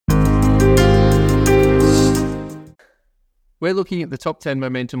We're looking at the top 10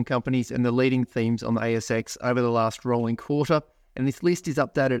 momentum companies and the leading themes on the ASX over the last rolling quarter, and this list is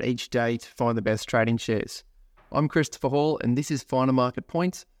updated each day to find the best trading shares. I'm Christopher Hall, and this is Final Market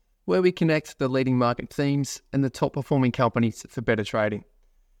Points, where we connect the leading market themes and the top performing companies for better trading.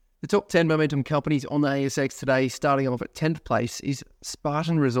 The top 10 momentum companies on the ASX today, starting off at 10th place, is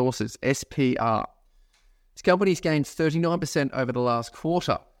Spartan Resources, SPR. This company's gained 39% over the last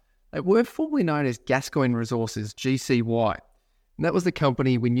quarter. They were formerly known as Gascoyne Resources, GCY. And that was the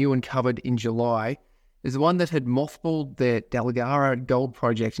company we knew and covered in July as the one that had mothballed their Dalgara gold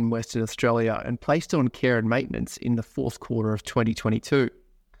project in Western Australia and placed on care and maintenance in the fourth quarter of 2022.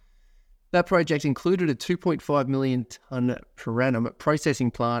 That project included a 2.5 million tonne per annum processing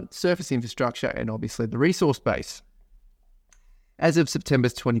plant, surface infrastructure, and obviously the resource base. As of September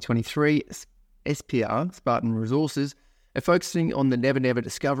 2023, SPR, Spartan Resources, are focusing on the Never Never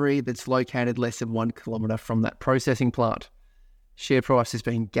discovery that's located less than 1 kilometre from that processing plant. Share price has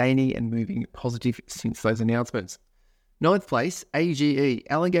been gaining and moving positive since those announcements. 9th place, AGE,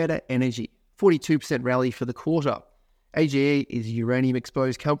 Alligator Energy, 42% rally for the quarter. AGE is a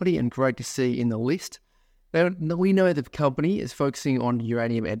uranium-exposed company and great to see in the list. We know the company is focusing on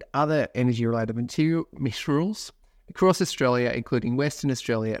uranium and other energy-related minerals across Australia, including Western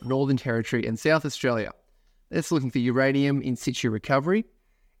Australia, Northern Territory and South Australia. It's looking for uranium in situ recovery,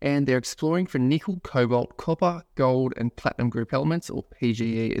 and they're exploring for nickel, cobalt, copper, gold and platinum group elements, or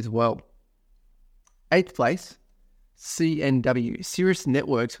PGE as well. 8th place, CNW, Cirrus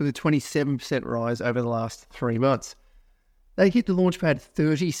Networks, with a 27% rise over the last 3 months. They hit the launchpad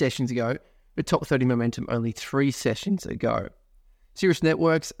 30 sessions ago, but top 30 momentum only 3 sessions ago. Cirrus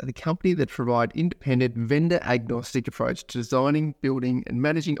Networks are the company that provide independent vendor-agnostic approach to designing, building and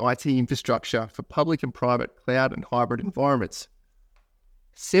managing IT infrastructure for public and private cloud and hybrid environments.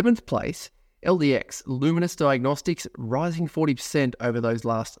 7th place, LDX, Luminous Diagnostics, rising 40% over those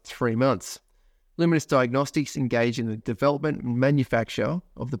last 3 months. Luminous Diagnostics engage in the development and manufacture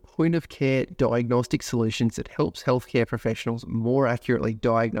of the point-of-care diagnostic solutions that helps healthcare professionals more accurately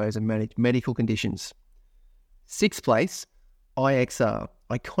diagnose and manage medical conditions. 6th place, IXR,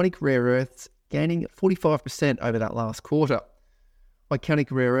 Iconic Rare Earths, gaining 45% over that last quarter. Iconic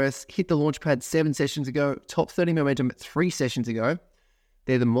Rare Earths hit the launchpad 7 sessions ago, top 30 momentum 3 sessions ago.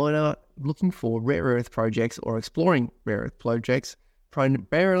 They're the miner looking for rare earth projects or exploring rare earth projects,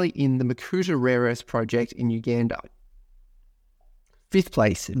 primarily in the Makuta Rare Earths project in Uganda. 5th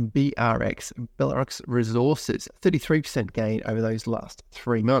place, BRX, Belarus Resources, 33% gain over those last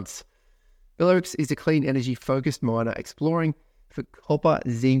 3 months. Belarus is a clean energy focused miner exploring for copper,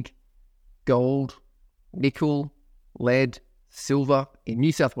 zinc, gold, nickel, lead, silver in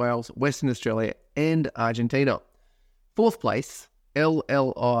New South Wales, Western Australia and Argentina. 4th place,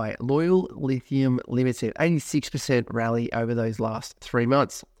 LLI, Loyal Lithium Limited, 86% rally over those last 3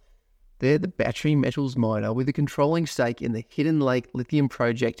 months. They're the battery metals miner with a controlling stake in the Hidden Lake Lithium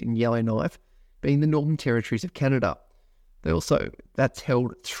project in Yellowknife, being the Northern Territories of Canada. That's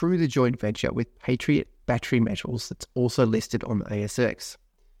held through the joint venture with Patriot Battery Metals that's also listed on the ASX.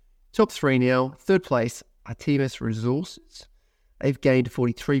 Top 3 now. 3rd place, Artemis Resources. They've gained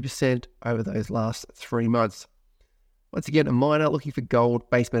 43% over those last 3 months. Once again, a miner looking for gold,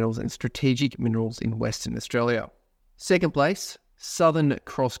 base metals and strategic minerals in Western Australia. 2nd place, Southern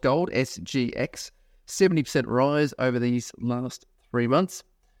Cross Gold, SGX, 70% rise over these last 3 months.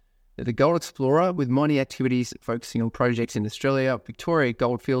 They're the gold explorer with mining activities focusing on projects in Australia, Victoria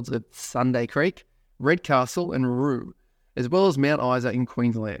Goldfields at Sunday Creek, Redcastle and Roo, as well as Mount Isa in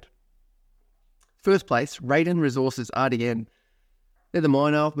Queensland. 1st place, Raiden Resources, RDN. They're the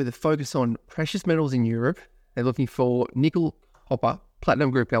miner with a focus on precious metals in Europe. They're looking for nickel, copper,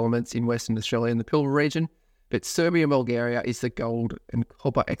 platinum group elements in Western Australia and the Pilbara region, but Serbia and Bulgaria is the gold and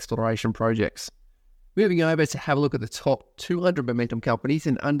copper exploration projects. Moving over to have a look at the top 200 momentum companies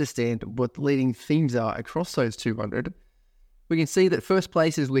and understand what the leading themes are across those 200, we can see that 1st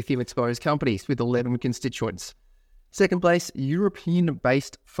place is lithium-exposed companies with 11 constituents. 2nd place,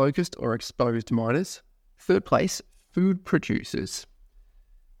 European-based focused or exposed miners. 3rd place, food producers.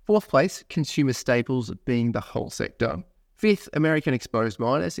 4th place, consumer staples being the whole sector. 5th, American exposed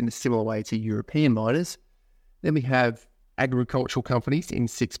miners in a similar way to European miners. Then we have agricultural companies in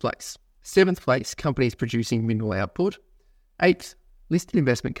 6th place. 7th place, companies producing mineral output. 8th, listed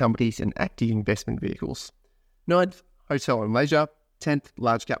investment companies and active investment vehicles. 9th, hotel and leisure. 10th,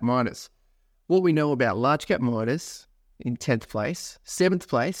 large cap miners. What we know about large cap miners in 10th place. 7th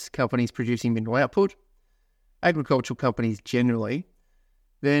place, companies producing mineral output. Agricultural companies generally.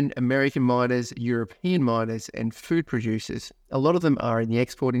 Then American miners, European miners, and food producers. A lot of them are in the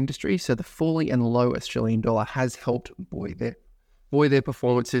export industry, so the falling and low Australian dollar has helped buoy their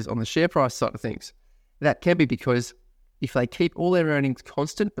performances on the share price side of things. That can be because if they keep all their earnings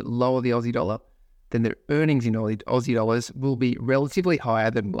constant but lower the Aussie dollar, then their earnings in Aussie dollars will be relatively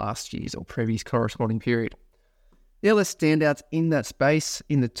higher than last year's or previous corresponding period. The other standouts in that space,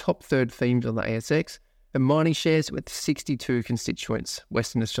 in the top third themes on the ASX, are mining shares with 62 constituents,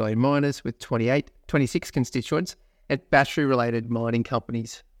 Western Australian miners with 26 constituents, and battery-related mining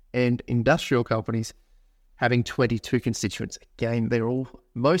companies and industrial companies having 22 constituents. Again,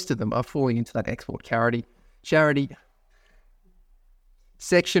 most of them are falling into that export charity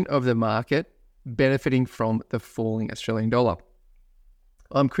section of the market, benefiting from the falling Australian dollar.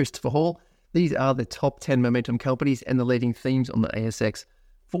 I'm Christopher Hall. These are the top 10 momentum companies and the leading themes on the ASX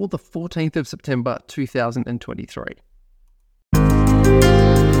for the 14th of September 2023.